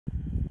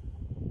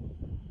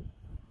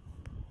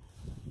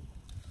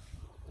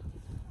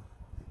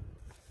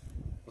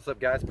What's up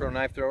guys, Pro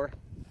Knife Thrower.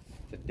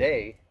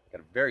 Today,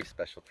 got a very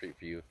special treat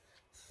for you.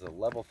 This is a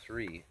level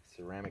 3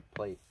 ceramic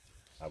plate.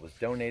 I was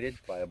donated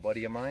by a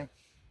buddy of mine.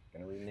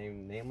 Gonna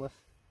remain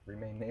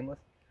nameless.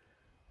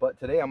 But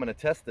today I'm gonna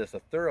test this, a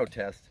thorough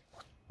test.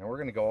 And we're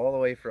gonna go all the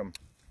way from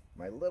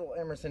my little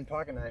Emerson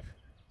pocket knife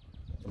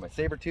to my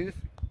saber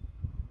tooth,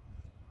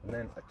 and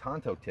then a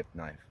Tonto tip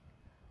knife.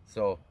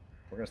 So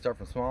we're gonna start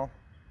from small,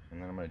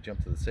 and then I'm gonna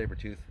jump to the saber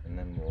tooth, and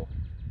then we'll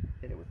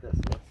hit it with this.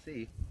 So let's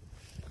see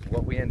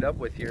what we end up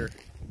with here.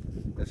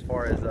 As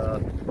far as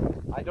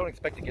I don't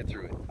expect to get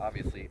through it,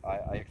 obviously.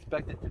 I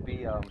expect it to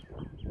be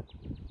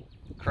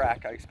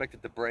crack. I expect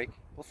it to break.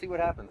 We'll see what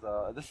happens.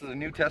 This is a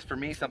new test for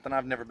me, something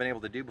I've never been able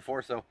to do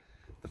before. So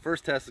the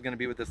first test is going to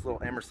be with this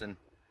little Emerson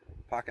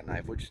pocket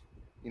knife, which,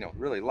 you know,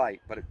 really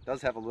light, but it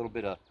does have a little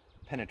bit of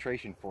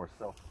penetration force.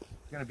 So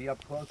it's going to be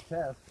up close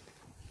test.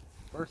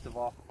 First of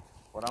all,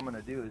 what I'm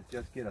going to do is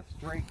just get a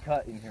straight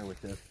cut in here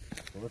with this.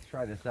 So let's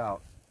try this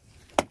out.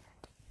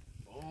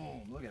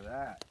 Boom, look at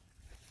that.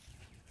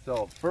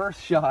 So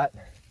first shot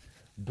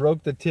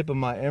broke the tip of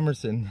my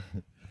Emerson,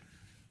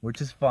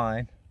 which is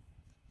fine,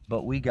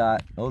 but we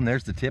got, oh, and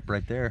there's the tip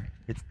right there.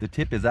 The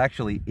tip is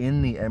actually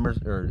in the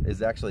Emerson, or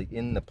is actually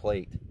in the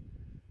plate,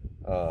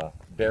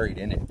 buried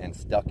in it and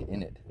stuck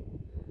in it.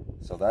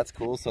 So that's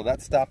cool. So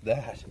that stopped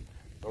that.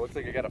 So it looks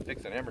like I got to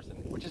fix an Emerson,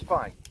 which is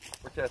fine.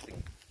 We're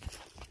testing.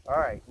 All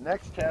right,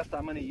 next test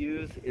I'm going to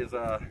use is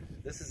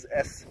this is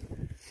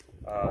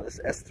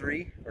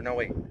S3, or no,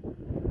 wait.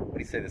 What do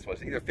you say this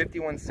was? Either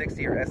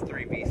 5160 or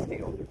S3V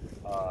steel.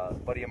 A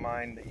buddy of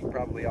mine that you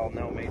probably all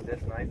know made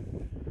this knife,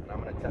 and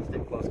I'm going to test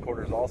it close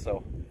quarters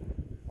also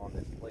on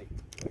this plate.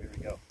 So here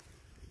we go.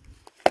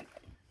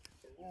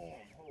 Oh,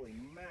 holy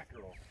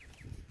mackerel.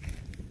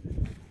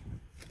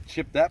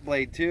 Chipped that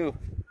blade too.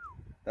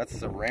 That's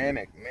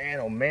ceramic.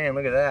 Man, oh man,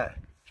 look at that.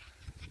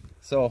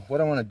 So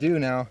what I want to do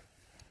now,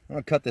 I'm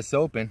going to cut this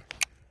open.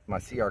 My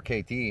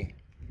CRKT,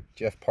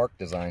 Jeff Park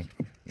design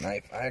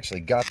knife. I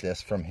actually got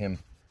this from him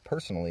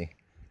personally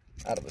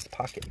out of his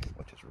pocket,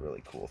 which is a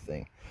really cool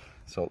thing.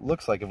 So it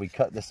looks like if we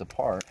cut this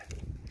apart,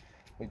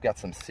 we've got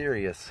some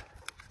serious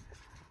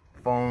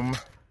foam,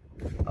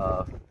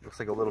 looks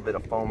like a little bit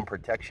of foam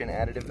protection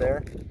additive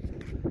there.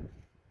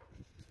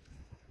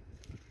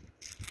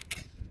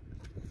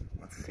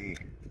 Let's see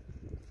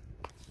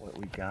what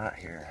we got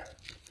here.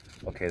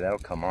 Okay, that'll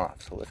come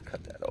off, so let's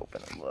cut that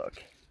open and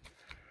look.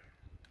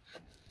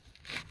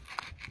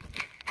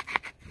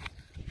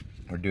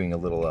 We're doing a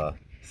little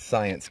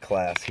science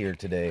class here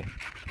today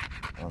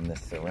on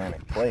this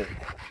ceramic plate.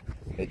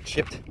 It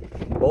chipped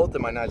both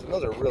of my knives, and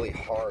those are really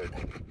hard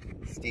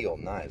steel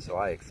knives, so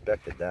I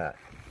expected that.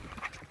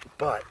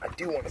 But I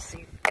do want to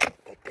see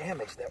the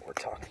damage that we're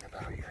talking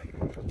about here.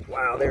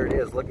 Wow, there it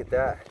is. Look at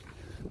that.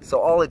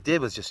 So all it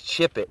did was just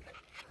chip it.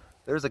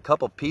 There's a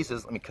couple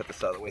pieces. Let me cut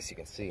this out of the way so you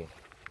can see.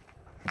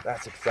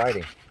 That's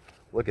exciting.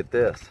 Look at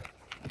this.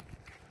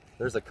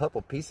 There's a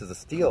couple pieces of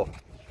steel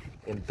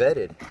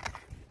embedded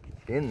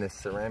in this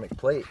ceramic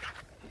plate.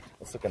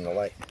 Let's look in the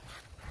light.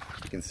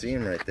 You can see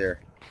them right there.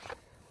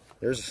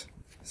 There's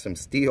some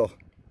steel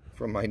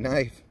from my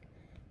knife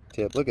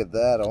tip. Look at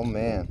that. Oh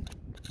man,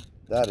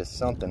 that is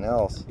something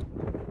else.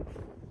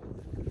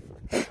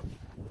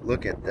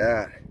 Look at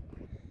that.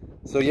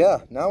 So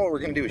yeah, now what we're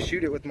gonna do is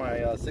shoot it with my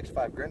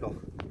 6.5 Grendel.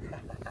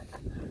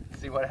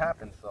 See what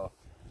happens. So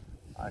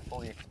I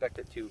fully expect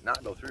it to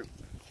not go through.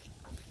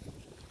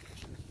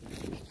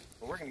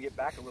 But we're gonna get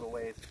back a little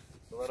ways,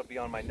 so that'll be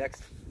on my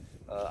next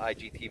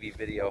IGTV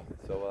video.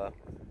 So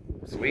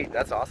sweet,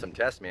 that's awesome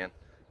test, man.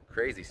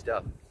 Crazy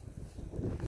stuff.